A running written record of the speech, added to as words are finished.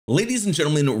Ladies and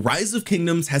gentlemen, Rise of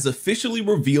Kingdoms has officially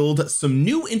revealed some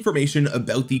new information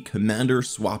about the commander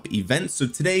swap event. So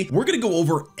today we're going to go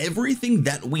over everything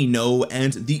that we know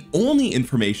and the only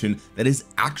information that is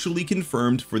actually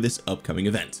confirmed for this upcoming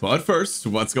event. But first,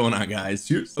 what's going on, guys?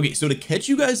 Cheers. Okay, so to catch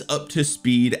you guys up to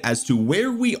speed as to where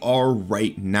we are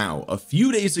right now, a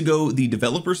few days ago the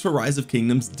developers for Rise of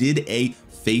Kingdoms did a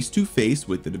face-to-face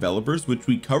with the developers, which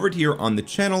we covered here on the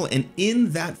channel, and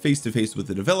in that face-to-face with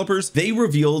the developers they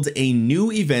revealed a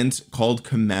new event called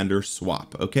Commander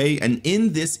Swap. Okay, and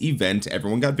in this event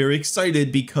everyone got very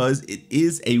excited because it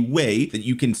is a way that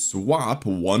you can swap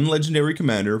one legendary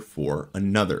commander for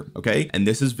another. Okay, and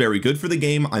this is very good for the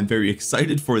game. I'm very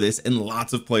excited for this, and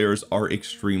lots of players are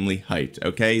extremely hyped.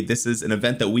 Okay, this is an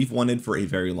event that we've wanted for a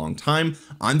very long time.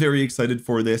 I'm very excited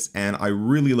for this, and I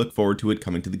really look forward to it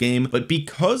coming to the game. But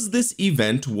because this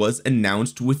event was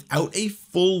announced without a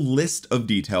full list of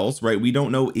details, right, we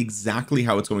don't know exactly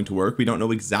how it's going to work, we don't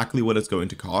know exactly what it's going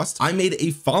to cost, I made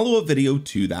a follow-up video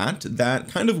to that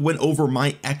kind of went over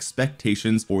my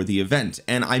expectations for the event,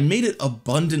 and I made it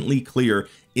abundantly clear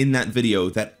in that video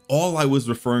that all I was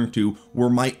referring to were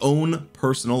my own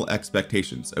personal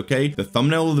expectations. Okay, the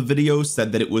thumbnail of the video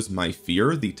said that it was my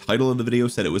fear, the title of the video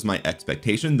said it was my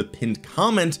expectation, the pinned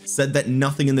comment said that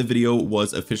nothing in the video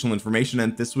was official information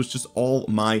and this was just all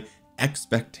my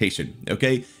expectation.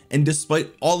 Okay, and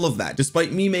despite all of that,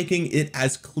 despite me making it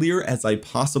as clear as I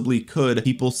possibly could,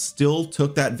 people still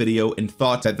took that video and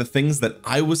thought that the things that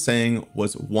I was saying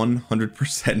was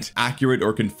 100% accurate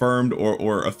or confirmed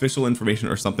or official information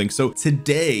or something. So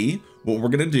today what we're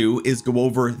going to do is go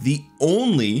over the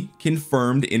only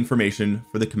confirmed information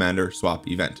for the commander swap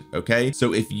event. Okay,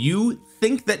 so if you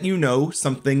think that you know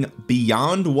something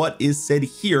beyond what is said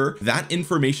here, that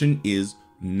information is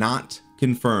not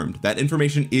confirmed. That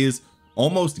information is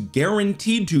almost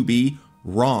guaranteed to be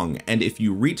wrong, and if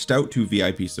you reached out to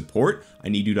VIP support, I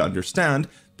need you to understand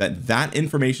that that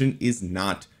information is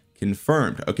not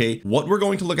confirmed. Okay, what we're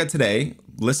going to look at today,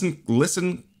 listen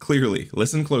clearly,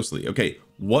 listen closely. Okay,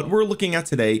 what we're looking at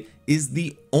today is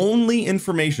the only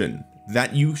information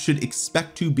that you should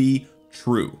expect to be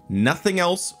true. Nothing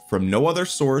else from no other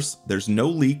source. There's no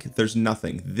leak, there's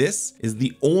nothing. This is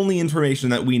the only information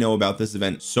that we know about this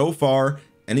event so far.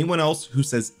 Anyone else who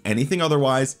says anything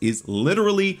otherwise is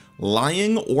literally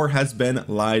lying or has been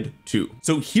lied to.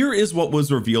 So here is what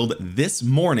was revealed this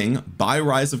morning by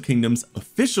Rise of Kingdoms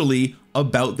officially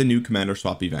about the new commander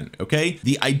swap event. Okay,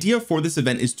 the idea for this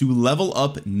event is to level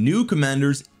up new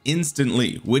commanders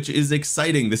instantly, which is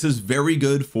exciting. This is very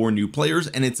good for new players,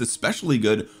 and it's especially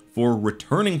good for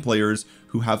returning players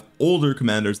who have older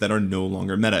commanders that are no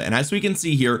longer meta. And as we can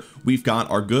see here, we've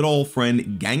got our good old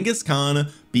friend Genghis Khan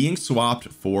being swapped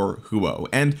for Huo,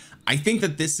 and I think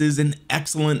that this is an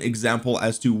excellent example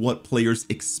as to what players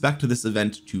expect this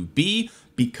event to be,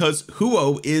 because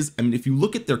Huo is, I mean, if you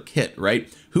look at their kit, right,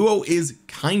 Huo is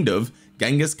kind of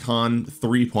Genghis Khan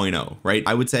 3.0, right?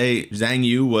 I would say Zhang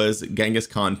Yu was Genghis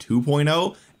Khan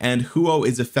 2.0, and Huo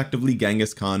is effectively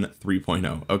Genghis Khan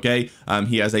 3.0. okay,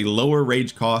 he has a lower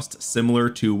rage cost similar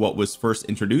to what was first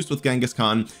introduced with Genghis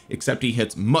Khan, except he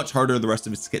hits much harder. The rest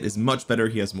of his kit is much better.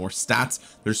 He has more stats.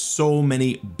 There's so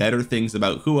many better things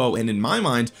about Huo, and in my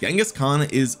mind Genghis Khan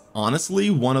is honestly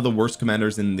one of the worst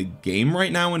commanders in the game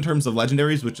right now in terms of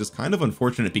legendaries, which is kind of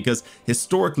unfortunate because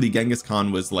historically Genghis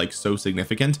Khan was like so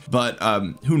significant. But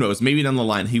who knows, maybe down the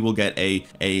line he will get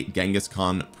a Genghis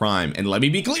Khan prime, and let me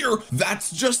be clear, that's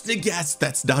just a guess,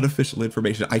 that's not official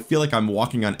information. I feel like I'm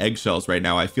walking on eggshells right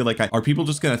now. I feel like are people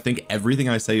just gonna think everything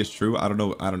I say is true? I don't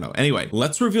know. Anyway,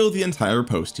 let's reveal the entire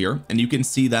post here, and you can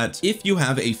see that if you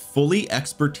have a fully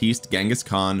expertised Genghis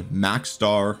Khan, max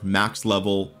star, max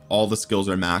level, all the skills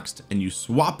are maxed, and you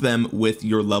swap them with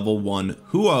your level 1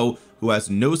 Huo who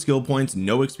has no skill points,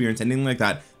 no experience, anything like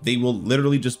that, they will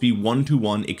literally just be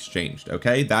 1-to-1 exchanged.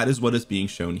 Okay, that is what is being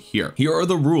shown here. Here are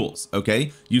the rules.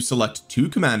 Okay, you select 2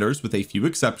 commanders with a few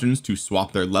exceptions to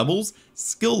swap their levels,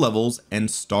 skill levels, and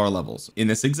star levels. In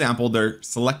this example, they're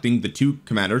selecting the 2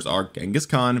 commanders are Genghis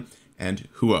Khan and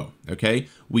Huo. Okay,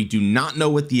 we do not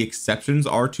know what the exceptions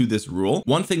are to this rule.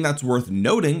 One thing that's worth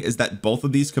noting is that both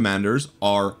of these commanders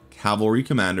are cavalry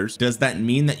commanders. Does that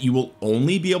mean that you will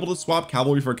only be able to swap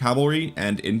cavalry for cavalry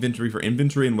and infantry for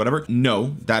infantry and whatever?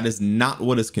 No, that is not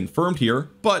what is confirmed here,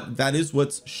 but that is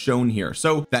what's shown here.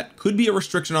 So that could be a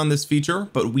restriction on this feature,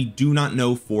 but we do not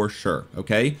know for sure.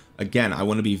 Okay, again, I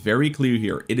want to be very clear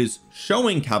here. It is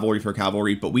showing cavalry for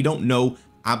cavalry, but we don't know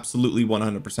absolutely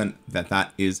 100% that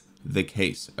that is the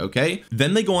case. Okay,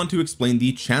 then they go on to explain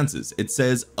the chances. It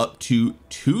says up to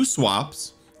 2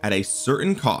 swaps at a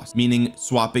certain cost, meaning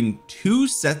swapping 2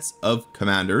 sets of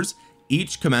commanders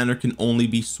each commander can only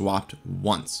be swapped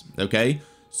once. Okay,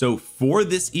 so for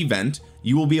this event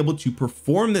you will be able to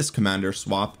perform this commander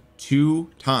swap 2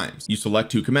 times. You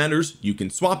select 2 commanders, you can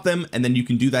swap them, and then you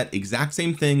can do that exact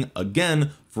same thing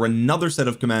again for another set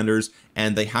of commanders,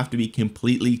 and they have to be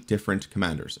completely different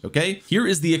commanders. Okay, here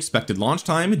is the expected launch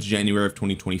time, January of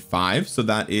 2025. So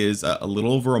that is a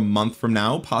little over a month from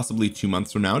now, possibly 2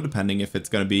 months from now, depending if it's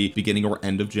going to be beginning or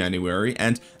end of January.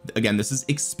 And again, this is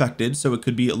expected, so it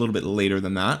could be a little bit later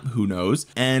than that, who knows.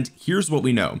 And here's what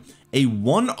we know: a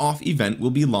one-off event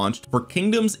will be launched for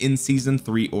kingdoms in season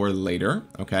 3 or later.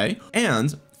 Okay,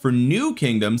 and for new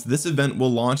kingdoms, this event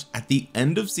will launch at the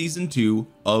end of season 2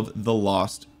 of the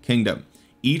Lost Kingdom.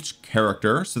 Each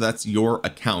character, so that's your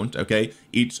account, okay,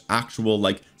 each actual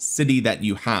like city that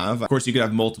you have, of course you could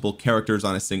have multiple characters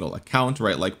on a single account,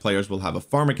 right? Like players will have a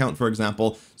farm account, for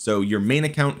example, so your main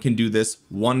account can do this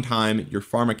 1 time, your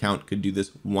farm account could do this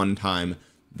 1 time.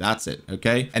 That's it.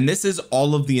 Okay, and this is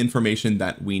all of the information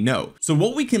that we know. So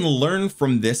what we can learn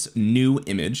from this new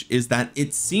image is that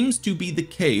it seems to be the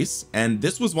case, and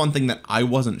this was one thing that I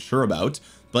wasn't sure about,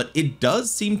 but it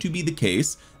does seem to be the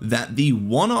case that the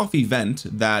one-off event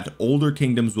that older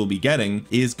kingdoms will be getting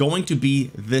is going to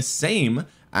be the same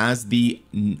as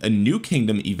a new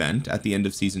kingdom event at the end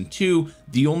of season 2.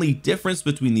 The only difference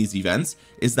between these events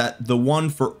is that the one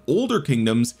for older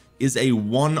kingdoms is a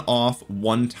one-off,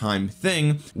 one-time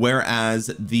thing,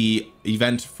 whereas the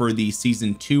event for the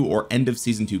season 2 or end of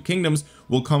season 2 kingdoms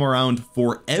will come around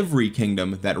for every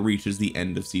kingdom that reaches the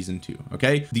end of season 2.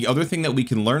 Okay, the other thing that we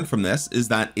can learn from this is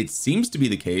that it seems to be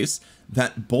the case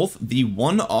that both the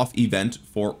one-off event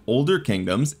for older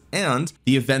kingdoms and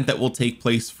the event that will take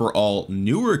place for all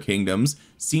newer kingdoms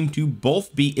seem to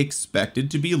both be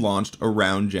expected to be launched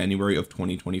around January of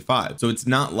 2025. So it's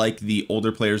not like the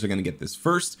older players are going to get this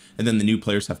first and then the new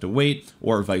players have to wait,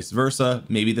 or vice versa.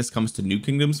 Maybe this comes to new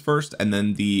kingdoms first and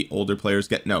then the older players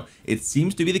get, no, it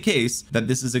seems to be the case that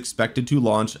this is expected to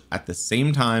launch at the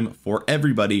same time for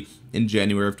everybody in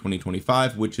January of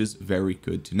 2025, which is very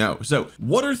good to know. So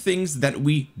what are things that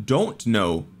we don't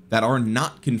know that are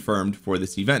not confirmed for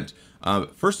this event?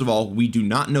 First of all, we do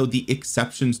not know the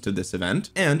exceptions to this event,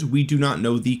 and we do not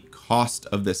know the cost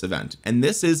of this event. And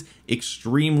this is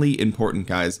extremely important,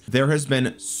 guys. There has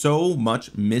been so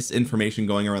much misinformation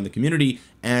going around the community,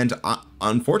 and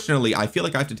unfortunately I feel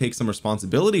like I have to take some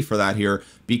responsibility for that here,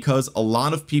 because a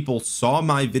lot of people saw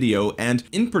my video, and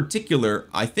in particular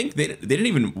I think they didn't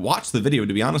even watch the video,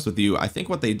 to be honest with you. I think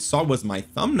what they saw was my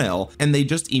thumbnail and they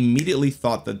just immediately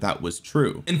thought that that was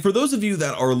true. And for those of you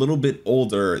that are a little bit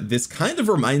older, this kind of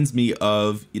reminds me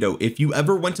of, you know, if you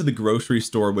ever went to the grocery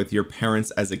store with your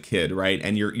parents as a kid, right,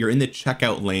 and you're in the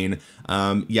checkout lane.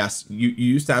 Yes, you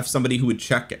used to have somebody who would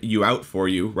check you out for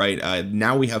you, right?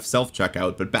 Now we have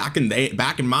self-checkout, but back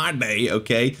in my day,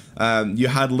 okay, you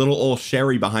had little old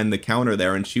Sherry behind the counter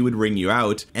there, and she would ring you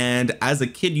out. And as a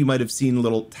kid, you might have seen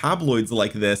little tabloids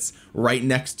like this right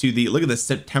next to the, look at this,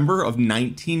 September of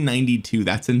 1992.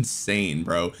 That's insane,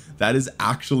 bro. That is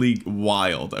actually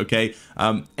wild. Okay,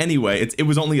 anyway, it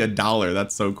was only $1.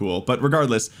 That's so cool. But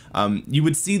regardless, you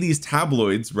would see these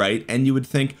tabloids, right, and you would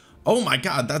think, oh my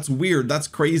god, that's weird, that's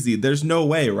crazy, there's no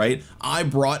way, right? I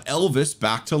brought Elvis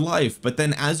back to life. But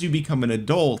then as you become an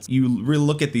adult, you really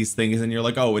look at these things and you're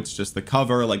like, oh, it's just the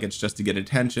cover, like it's just to get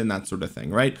attention, that sort of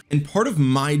thing, right? And part of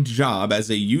my job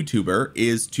as a YouTuber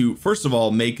is to, first of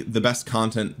all, make the best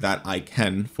content that I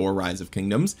can for Rise of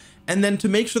Kingdoms, and then to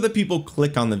make sure that people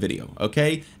click on the video.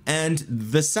 Okay, and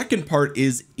the second part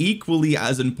is equally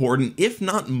as important, if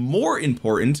not more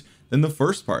important, than the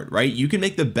first part, right? You can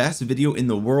make the best video in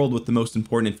the world with the most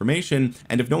important information,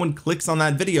 and if no one clicks on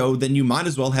that video, then you might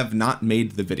as well have not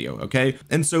made the video. Okay,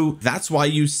 and so that's why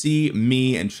you see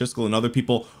me and Shiskel and other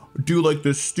people do like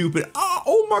this stupid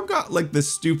oh my god, like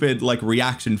this stupid like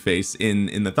reaction face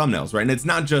in the thumbnails, right? And it's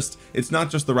not just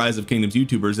the Rise of Kingdoms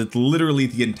YouTubers, it's literally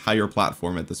the entire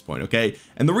platform at this point. Okay,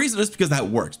 and the reason is because that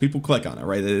works. People click on it,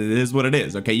 right? It is what it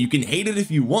is. Okay, you can hate it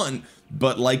if you want,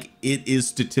 but like it is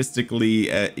statistically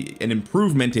an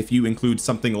improvement if you include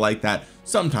something like that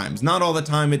sometimes, not all the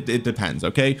time, it depends.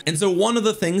 Okay, and so one of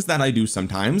the things that I do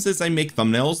sometimes is I make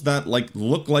thumbnails that like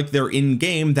look like they're in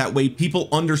game, that way people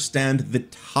understand the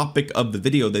topic of the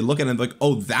video. They look at it like,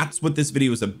 oh, that's what this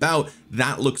video is about,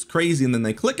 that looks crazy, and then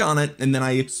they click on it and then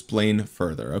I explain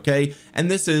further. Okay, and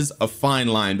this is a fine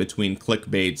line between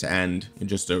clickbait and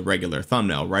just a regular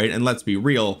thumbnail, right? And let's be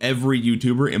real, every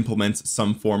YouTuber implements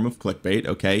some form of clickbait clickbait.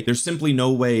 Okay, there's simply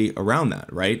no way around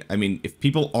that, right? I mean, if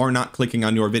people are not clicking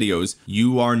on your videos,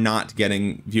 you are not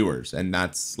getting viewers, and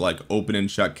that's like open and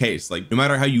shut case. Like, no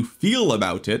matter how you feel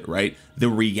about it, right, the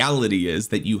reality is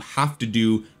that you have to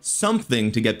do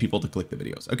something to get people to click the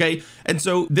videos. Okay, and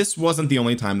so this wasn't the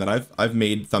only time that I've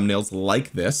made thumbnails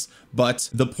like this, but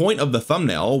the point of the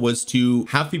thumbnail was to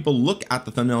have people look at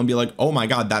the thumbnail and be like, oh my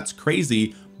god, that's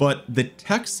crazy. But the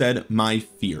text said my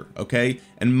fear. Okay,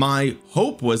 and my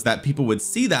hope was that people would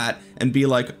see that and be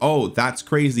like, oh, that's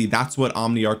crazy, that's what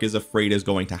Omniarch is afraid is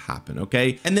going to happen.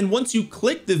 Okay, and then once you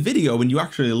click the video and you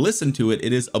actually listen to it,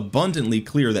 it is abundantly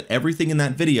clear that everything in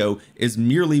that video is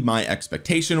merely my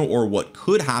expectation or what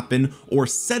could happen, or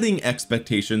setting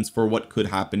expectations for what could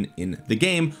happen in the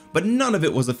game, but none of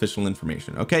it was official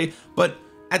information. Okay, but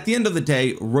at the end of the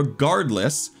day,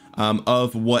 regardless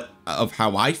of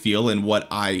how I feel and what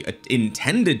I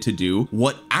intended to do,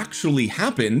 what actually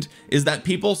happened is that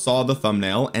people saw the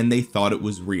thumbnail and they thought it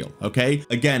was real. Okay,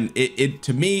 again, it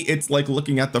to me, it's like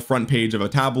looking at the front page of a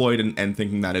tabloid and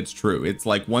thinking that it's true. It's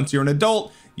like, once you're an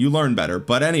adult, you learn better.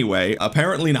 But anyway,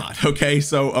 apparently not. Okay,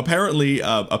 so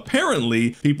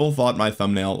apparently people thought my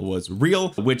thumbnail was real,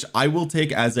 which I will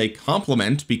take as a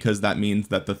compliment, because that means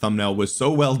that the thumbnail was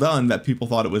so well done that people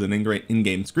thought it was an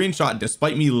in-game screenshot,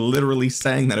 despite me literally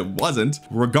saying that it wasn't.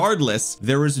 Regardless,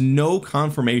 there is no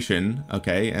confirmation.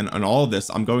 Okay, and on all of this,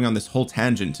 I'm going on this whole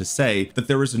tangent to say that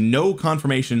there is no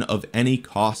confirmation of any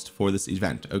cost for this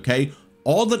event. Okay,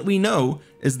 all that we know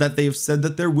is that they've said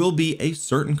that there will be a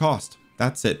certain cost.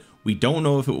 That's it. We don't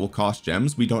know if it will cost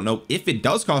gems. We don't know if it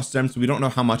does cost gems. We don't know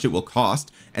how much it will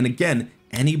cost. And again,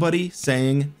 anybody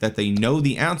saying that they know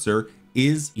the answer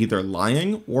is either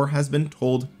lying or has been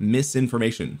told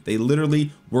misinformation. They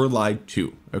literally were lied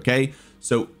to. Okay,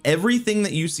 so everything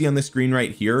that you see on the screen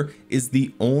right here is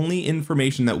the only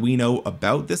information that we know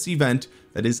about this event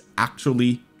that is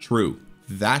actually true.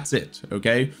 That's it.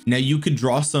 Okay, now you could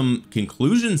draw some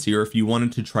conclusions here if you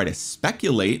wanted to try to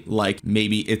speculate, like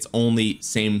maybe it's only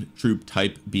same troop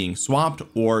type being swapped,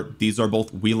 or these are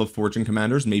both Wheel of Fortune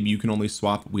commanders. Maybe you can only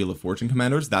swap Wheel of Fortune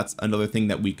commanders. That's another thing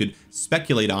that we could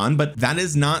speculate on, but that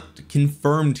is not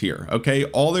confirmed here. Okay,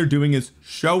 all they're doing is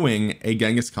showing a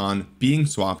Genghis Khan being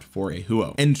swapped for a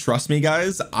Huo. And trust me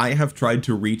guys, I have tried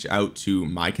to reach out to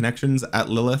my connections at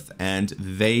Lilith and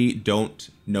they don't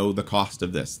know the cost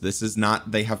of this. This is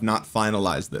not, they have not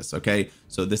finalized this. Okay,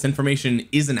 so this information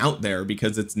isn't out there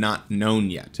because it's not known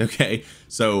yet. Okay,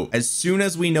 so as soon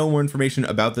as we know more information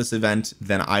about this event,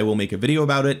 then I will make a video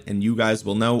about it and you guys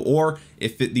will know. Or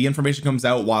if the information comes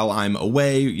out while I'm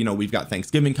away, you know, we've got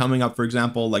Thanksgiving coming up, for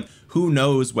example, like who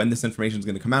knows when this information is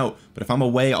going to come out. But if I'm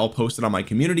away, I'll post it on my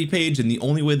community page, and the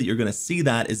only way that you're going to see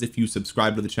that is if you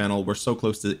subscribe to the channel. We're so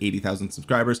close to 80,000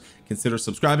 subscribers. Consider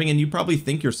subscribing, and you probably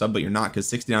think you're sub, but you're not, because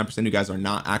 69% of you guys are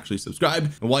not actually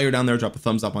subscribed. And while you're down there, drop a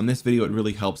thumbs up on this video. It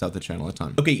really helps out the channel a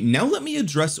ton. Okay, now let me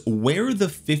address where the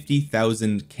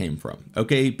 50,000 came from.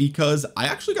 Okay, because I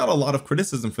actually got a lot of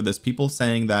criticism for this, people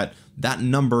saying that that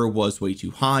number was way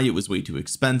too high, it was way too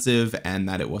expensive, and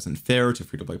that it wasn't fair to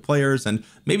free-to-play players. And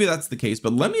maybe that's the case,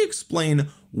 but let me explain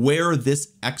where this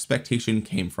expectation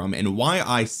came from and why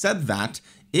I said that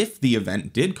if the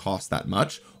event did cost that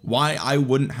much, why I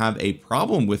wouldn't have a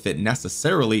problem with it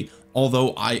necessarily,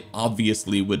 although I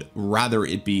obviously would rather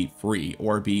it be free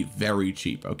or be very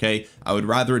cheap. Okay, I would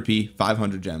rather it be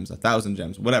 500 gems, 1,000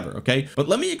 gems, whatever. Okay, but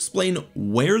let me explain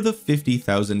where the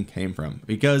 50,000 came from,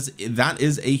 because that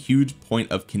is a huge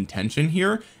point of contention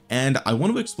here, and I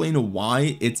want to explain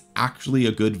why it's actually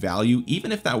a good value,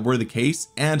 even if that were the case.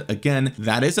 And again,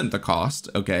 that isn't the cost.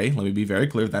 Okay, let me be very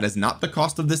clear, that is not the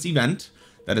cost of this event.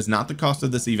 That is not the cost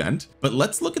of this event. But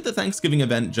let's look at the Thanksgiving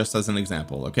event just as an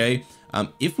example. Okay,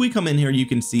 if we come in here, you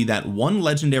can see that one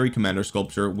legendary commander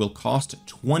sculpture will cost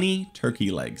 20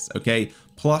 turkey legs. Okay,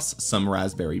 plus some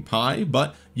Raspberry Pi,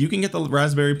 but you can get the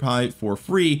Raspberry Pi for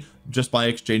free just by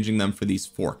exchanging them for these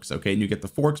forks. Okay, and you get the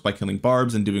forks by killing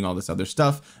barbs and doing all this other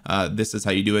stuff. This is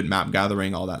how you do it, map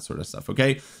gathering, all that sort of stuff.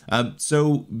 Okay,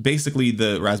 so basically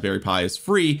the Raspberry Pi is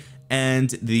free, and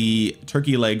the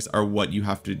turkey legs are what you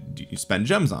have to spend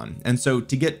gems on. And so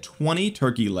to get 20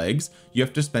 turkey legs, you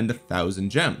have to spend 1,000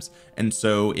 gems. And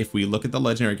so if we look at the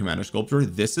legendary commander sculpture,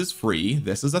 this is free,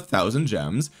 this is 1,000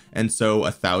 gems, and so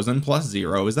 1,000 plus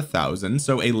 0 is 1,000.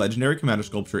 So a legendary commander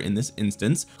sculpture in this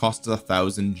instance costs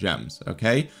 1,000 gems.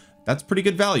 Okay, That's pretty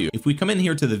good value. If we come in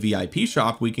here to the VIP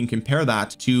shop, we can compare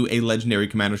that to a legendary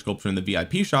commander sculpture in the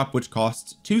VIP shop, which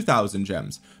costs 2,000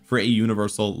 gems for a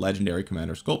universal legendary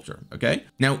commander sculpture. Okay,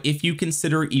 now if you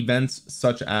consider events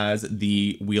such as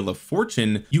the Wheel of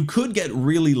Fortune, you could get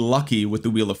really lucky with the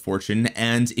Wheel of Fortune,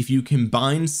 and if you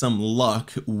combine some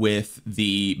luck with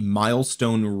the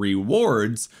milestone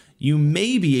rewards, you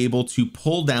may be able to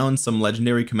pull down some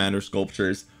legendary commander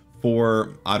sculptures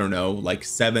for, I don't know, like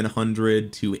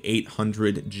 700 to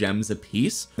 800 gems a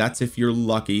piece. That's if you're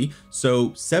lucky.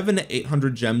 So 700 to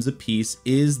 800 gems a piece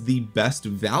is the best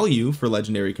value for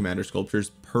legendary commander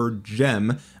sculptures per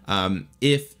gem,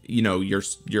 if you know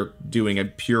you're doing a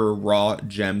pure raw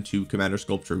gem to commander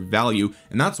sculpture value.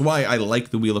 And that's why I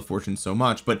like the Wheel of Fortune so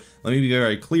much. But let me be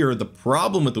very clear, the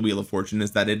problem with the Wheel of Fortune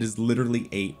is that it is literally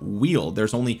a wheel.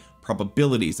 There's only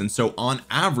probabilities, and so on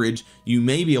average you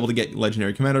may be able to get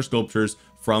legendary commander sculptures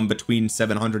from between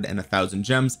 700 and 1,000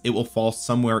 gems. It will fall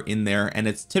somewhere in there, and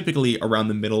it's typically around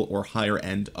the middle or higher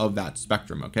end of that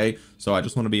spectrum. Okay, so I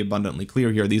just want to be abundantly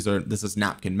clear here. This is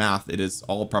napkin math. It is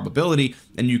all probability,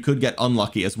 and you could get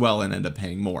unlucky as well and end up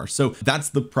paying more. So that's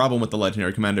the problem with the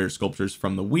legendary commander sculptures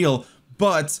from the wheel.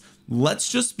 But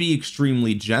let's just be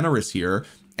extremely generous here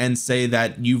and say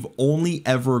that you've only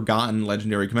ever gotten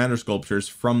legendary commander sculptures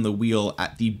from the wheel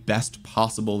at the best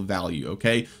possible value.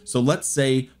 Okay, so let's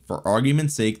say for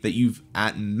argument's sake that you've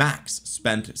at max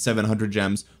spent 700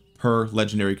 gems per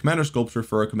legendary commander sculpture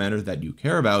for a commander that you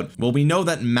care about. Well, we know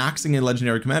that maxing a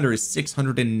legendary commander is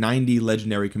 690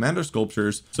 legendary commander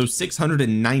sculptures. So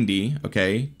 690,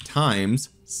 okay, times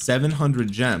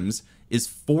 700 gems is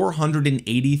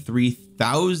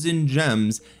 483,000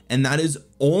 gems, and that is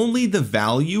only the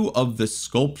value of the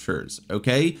sculptures.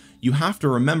 Okay, you have to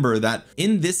remember that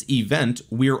in this event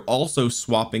we're also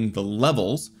swapping the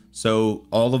levels. So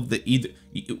all of the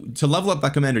to level up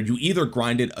that commander, you either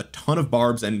grinded a ton of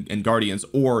barbs and guardians,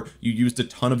 or you used a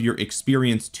ton of your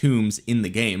experience tombs in the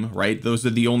game, right? Those are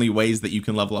the only ways that you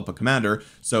can level up a commander.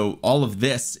 So all of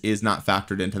this is not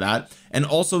factored into that, and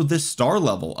also the star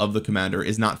level of the commander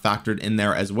is not factored in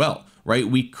there as well, right?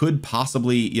 We could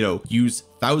possibly, you know, use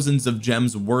thousands of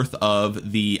gems worth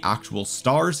of the actual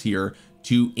stars here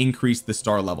to increase the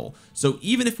star level. So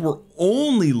even if we're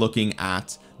only looking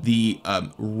at the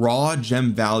raw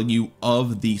gem value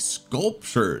of the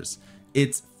sculptures,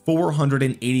 it's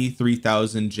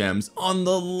 483,000 gems on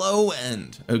the low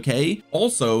end. Okay,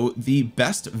 also the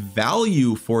best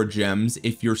value for gems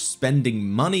if you're spending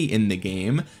money in the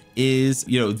game is,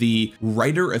 you know, the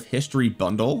Writer of History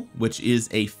bundle, which is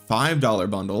a $5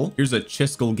 bundle. Here's a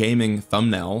Chiskel Gaming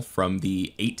thumbnail from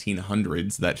the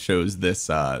 1800s that shows this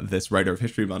this Writer of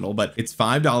History bundle, but it's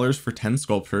 $5 for 10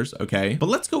 sculptures. Okay, but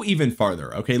let's go even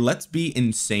farther. Okay, let's be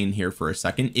insane here for a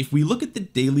second. If we look at the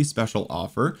daily special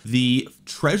offer, the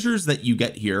treasures that you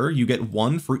get here, you get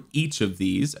one for each of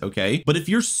these. Okay, but if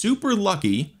you're super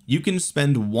lucky, you can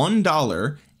spend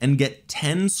 $1 and get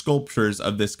 10 sculptures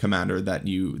of this commander that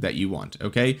you want.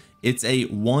 Okay, it's a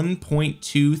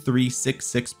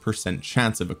 1.2366%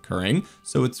 chance of occurring,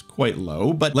 so it's quite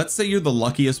low. But let's say you're the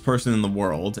luckiest person in the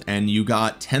world and you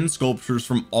got 10 sculptures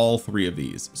from all three of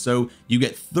these, so you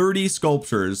get 30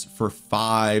 sculptures for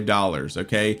 $5.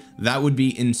 Okay, that would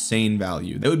be insane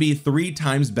value. That would be 3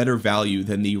 times better value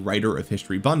than the Writer of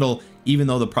History bundle, even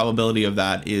though the probability of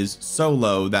that is so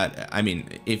low that, I mean,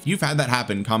 if you've had that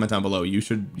happen, comment down below. You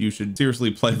should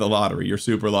seriously play the lottery. You're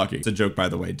super lucky. It's a joke, by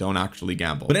the way. Don't actually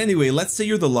gamble. But anyway, let's say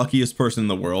you're the luckiest person in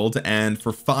the world, and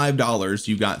for $5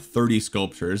 you got 30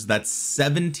 sculptures. That's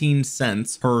 17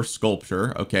 cents per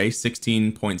sculpture. Okay,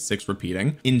 16.6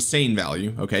 repeating. Insane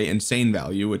value. Okay, insane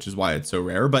value, which is why it's so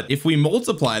rare. But if we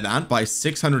multiply that by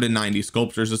 690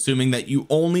 sculptures, assuming that you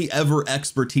only ever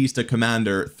expertised a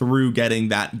commander through getting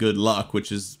that good luck,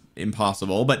 which is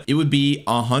impossible, but it would be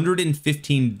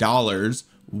 $115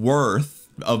 worth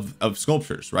of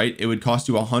sculptures, right? It would cost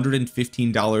you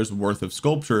 $115 worth of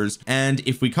sculptures. And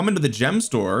if we come into the gem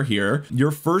store here,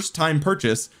 your first time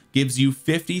purchase gives you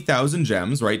 50,000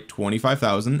 gems, right?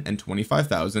 25,000 and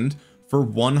 25,000 for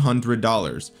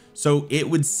 $100. So it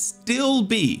would still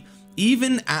be,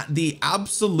 even at the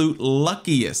absolute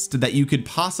luckiest that you could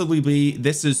possibly be,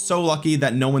 this is so lucky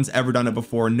that no one's ever done it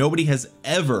before. Nobody has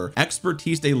ever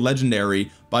expertised a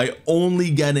legendary by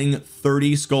only getting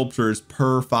 30 sculptures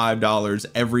per $5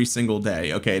 every single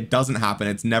day. Okay, it doesn't happen.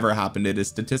 It's never happened. It is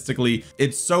statistically,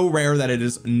 it's so rare that it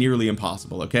is nearly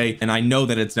impossible. Okay, and I know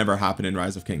that it's never happened in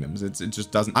Rise of Kingdoms. It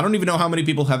just doesn't. I don't even know how many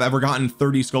people have ever gotten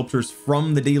 30 sculptures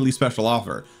from the daily special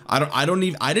offer. I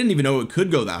didn't even know it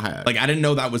could go that high. Like, I didn't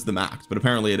know that was the max, but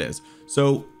apparently it is.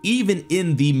 So even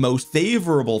in the most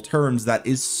favorable terms, that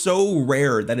is so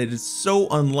rare that it is so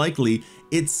unlikely,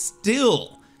 it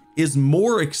still is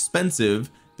more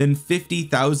expensive than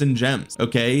 50,000 gems.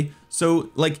 Okay, so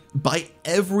like by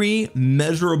every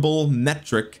measurable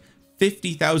metric,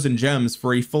 50,000 gems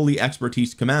for a fully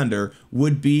expertise commander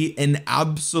would be an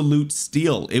absolute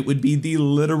steal. It would be the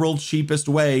literal cheapest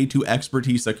way to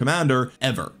expertise a commander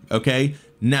ever. Okay,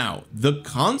 now the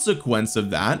consequence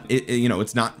of that, you know,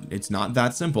 it's not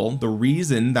that simple. The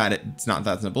reason that it's not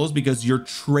that simple is because you're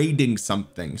trading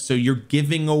something. So you're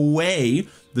giving away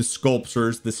the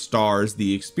sculptures, the stars,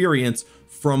 the experience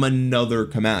from another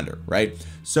commander, right?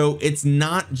 So it's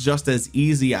not just as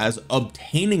easy as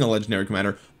obtaining a legendary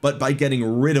commander, but by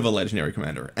getting rid of a legendary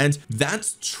commander. And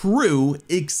that's true,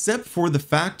 except for the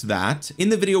fact that in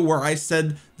the video where I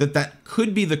said that that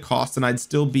could be the cost and I'd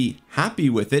still be happy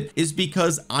with it, is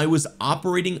because I was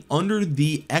operating under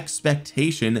the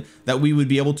expectation that we would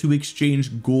be able to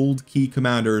exchange gold key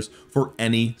commanders for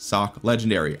any SOC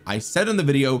legendary. I said in the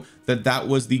video that that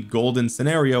was the golden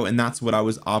scenario, and that's what I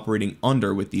was operating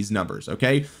under with these numbers.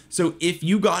 Okay, so if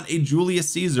you got a Julius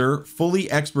Caesar fully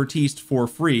expertised for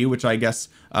free, which I guess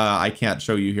I can't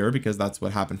show you here because that's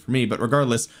what happened for me, but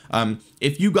regardless,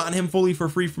 if you got him fully for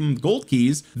free from gold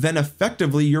keys, then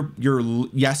effectively you're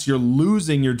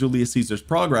losing your Julius Caesar's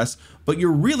progress, but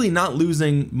you're really not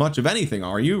losing much of anything,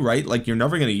 are you? Right, like you're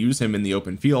never going to use him in the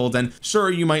open field, and sure,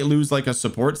 you might lose like a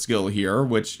support skill here,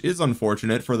 which is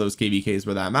unfortunate for those KVKs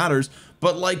where that matters,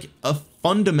 but like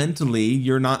fundamentally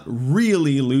you're not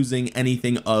really losing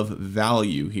anything of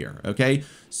value here. Okay,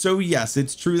 so yes,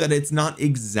 it's true that it's not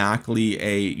exactly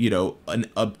a, you know, an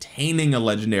obtaining a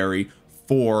legendary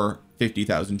for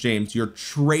 50,000 gems. You're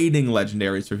trading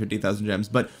legendaries for 50,000 gems,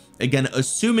 but again,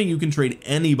 assuming you can trade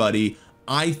anybody,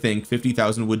 I think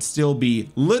 50,000 would still be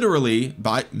literally,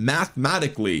 by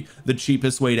mathematically, the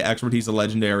cheapest way to expertise a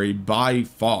legendary by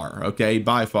far. Okay,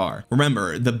 by far.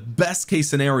 Remember, the best case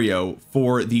scenario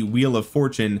for the Wheel of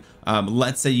Fortune,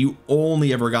 let's say you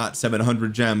only ever got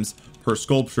 700 gems per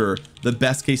sculpture, the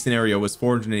best case scenario was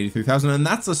 483,000, and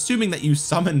that's assuming that you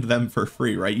summoned them for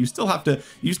free, right? You still have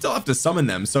to summon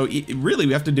them, so really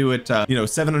we have to do it, you know,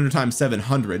 700 times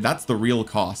 700. That's the real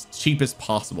cost, cheapest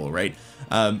possible, right?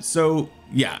 So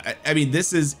yeah, I mean,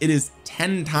 it is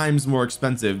 10 times more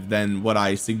expensive than what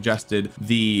I suggested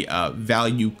the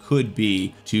value could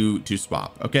be to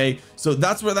swap. Okay, so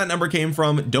that's where that number came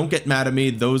from. Don't get mad at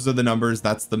me. Those are the numbers.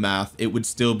 That's the math. It would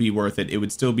still be worth it. It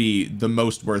would still be the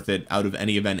most worth it out of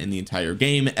any event in the entire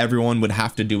game. Everyone would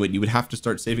have to do it. You would have to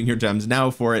start saving your gems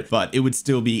now for it, but it would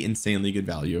still be insanely good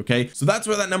value. Okay, so that's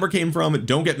where that number came from.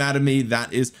 Don't get mad at me.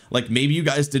 That is, like, maybe you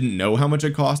guys didn't know how much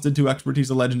it costed to expertise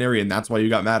a legendary, and that's why you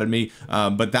got mad at me.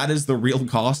 But that is the real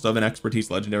cost of an expertise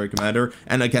legendary commander,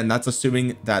 and again, that's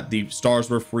assuming that the stars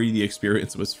were free, the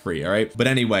experience was free. All right, but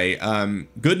anyway,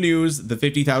 good news, the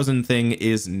 50,000 thing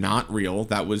is not real.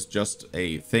 That was just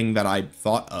a thing that I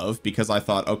thought of because I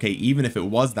thought, okay, even if it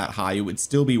was that high, it would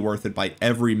still be worth it by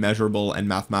every measurable and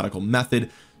mathematical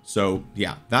method. So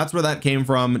yeah, that's where that came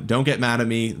from. Don't get mad at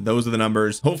me. Those are the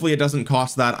numbers. Hopefully it doesn't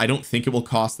cost that. I don't think it will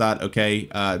cost that. Okay,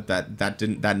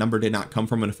 that number did not come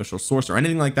from an official source or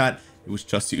anything like that. It was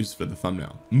just used for the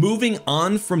thumbnail. Moving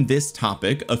on from this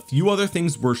topic, a few other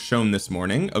things were shown this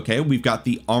morning. Okay, we've got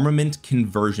the armament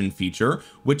conversion feature,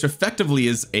 which effectively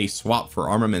is a swap for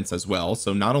armaments as well.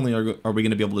 So not only are we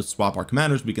going to be able to swap our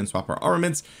commanders, we can swap our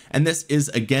armaments, and this is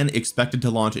again expected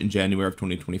to launch in January of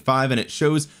 2025. And it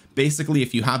shows basically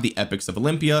if you have the Epics of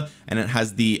Olympia and it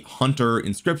has the Hunter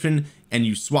inscription and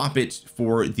you swap it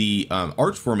for the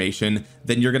arch formation,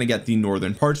 then you're going to get the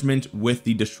Northern Parchment with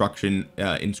the destruction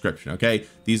inscription. Okay,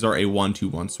 these are a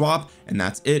 1-to-1 swap, and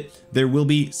that's it. There will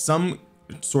be some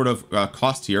sort of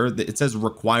cost here. It says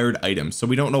required items, so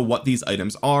we don't know what these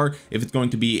items are, if it's going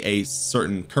to be a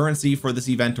certain currency for this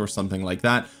event or something like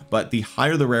that, but the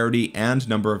higher the rarity and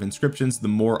number of inscriptions, the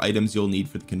more items you'll need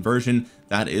for the conversion.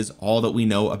 That is all that we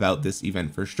know about this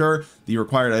event for sure. The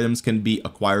required items can be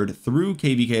acquired through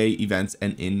KVK events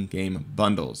and in-game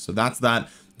bundles. So that's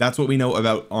what we know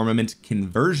about armament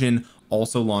conversion,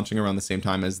 also launching around the same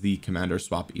time as the commander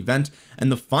swap event.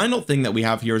 And the final thing that we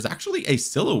have here is actually a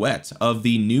silhouette of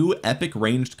the new epic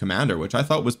ranged commander, which I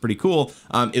thought was pretty cool.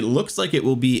 It looks like it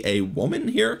will be a woman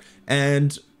here,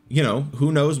 and you know,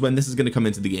 who knows when this is going to come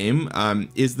into the game.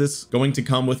 Is this going to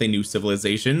come with a new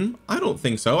civilization? I don't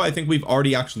think so. I think we've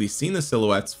already actually seen the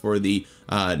silhouettes for the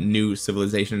new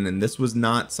civilization, and this was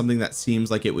not something that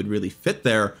seems like it would really fit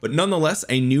there. But nonetheless,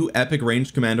 a new epic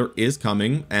ranged commander is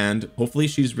coming, and hopefully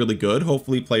she's really good.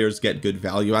 Hopefully players get good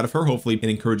value out of her. Hopefully it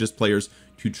encourages players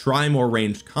to try more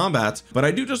ranged combat. But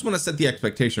I do just want to set the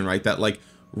expectation, right, that like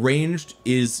ranged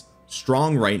is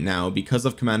strong right now because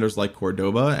of commanders like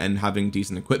Cordoba and having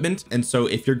decent equipment. And so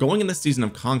if you're going in the season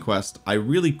of conquest, I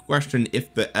really question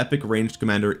if the epic ranged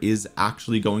commander is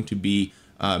actually going to be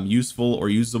useful or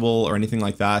usable or anything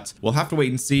like that. We'll have to wait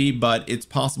and see, but it's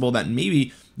possible that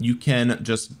maybe you can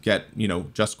just get, you know,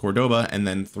 just Cordoba and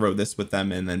then throw this with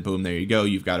them, and then boom, there you go,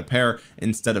 you've got a pair,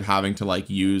 instead of having to like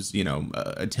use, you know,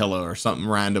 Attila or something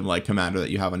random like commander that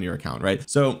you have on your account, right?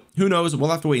 So who knows, we'll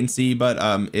have to wait and see. But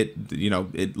it, you know,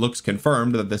 it looks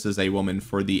confirmed that this is a woman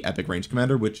for the epic range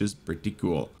commander, which is pretty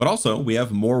cool. But also we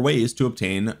have more ways to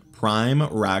obtain Prime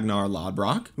Ragnar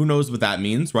Lodbrok. Who knows what that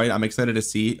means, right? I'm excited to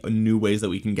see new ways that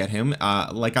we can get him.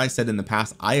 Like I said in the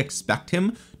past, I expect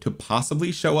him to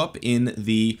possibly show up in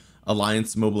the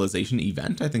Alliance mobilization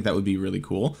event. I think that would be really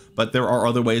cool. But there are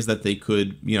other ways that they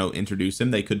could, you know, introduce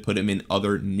him. They could put him in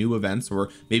other new events, or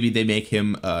maybe they make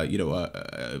him you know,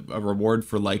 a reward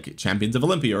for like Champions of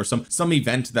Olympia or some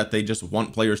event that they just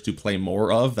want players to play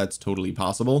more of. That's totally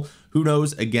possible. Who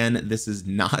knows? Again, this is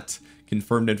not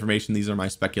confirmed information. These are my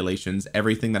speculations.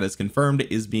 Everything that is confirmed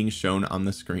is being shown on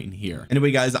the screen here.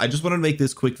 Anyway, guys, I just wanted to make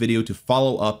this quick video to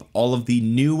follow up all of the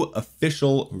new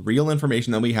official real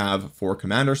information that we have for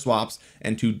commander swaps,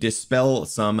 and to dispel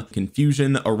some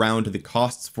confusion around the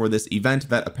costs for this event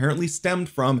that apparently stemmed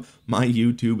from my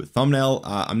YouTube thumbnail.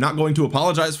 I'm not going to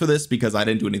apologize for this because I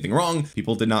didn't do anything wrong.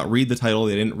 People did not read the title,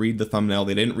 they didn't read the thumbnail,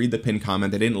 they didn't read the pinned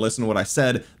comment, they didn't listen to what I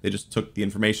said, they just took the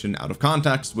information out of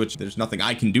context, which there's nothing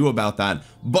I can do about that.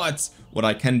 But what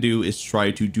I can do is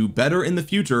try to do better in the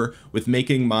future with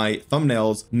making my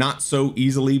thumbnails not so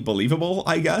easily believable,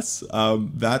 I guess.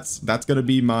 That's going to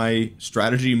be my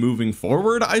strategy moving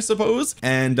forward, I suppose.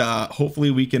 And hopefully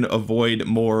we can avoid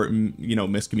more, you know,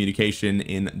 miscommunication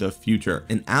in the future.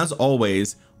 And as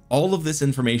always, all of this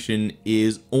information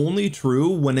is only true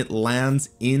when it lands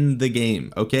in the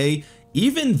game. Okay,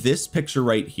 even this picture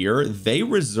right here, they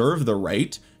reserve the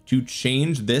right to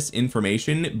change this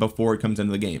information before it comes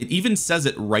into the game. It even says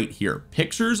it right here.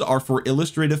 Pictures are for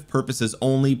illustrative purposes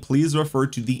only. Please refer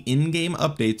to the in-game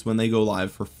updates when they go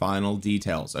live for final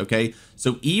details. Okay,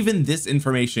 so even this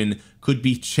information could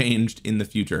be changed in the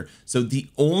future. So the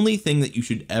only thing that you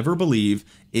should ever believe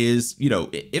is, you know,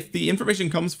 if the information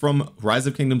comes from Rise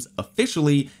of Kingdoms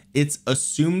officially, it's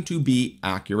assumed to be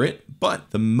accurate,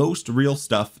 but the most real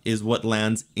stuff is what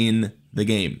lands in the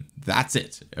game. That's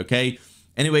it. Okay,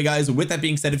 anyway, guys, with that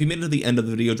being said, if you made it to the end of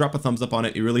the video, drop a thumbs up on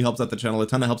it. It really helps out the channel a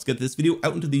ton. It helps get this video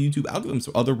out into the YouTube algorithm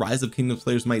so other Rise of Kingdoms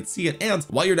players might see it. And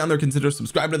while you're down there, consider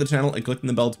subscribing to the channel and clicking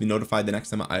the bell to be notified the next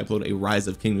time I upload a Rise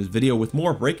of Kingdoms video with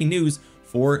more breaking news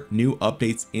for new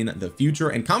updates in the future.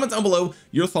 And comment down below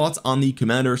your thoughts on the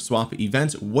commander swap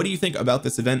event. What do you think about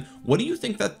this event? What do you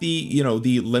think that the, you know,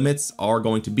 the limits are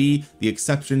going to be, the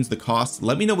exceptions, the costs?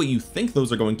 Let me know what you think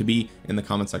those are going to be in the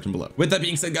comment section below. With that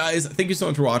being said, guys, thank you so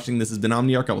much for watching. This has been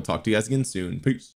Omniarch. I will talk to you guys again soon. Peace.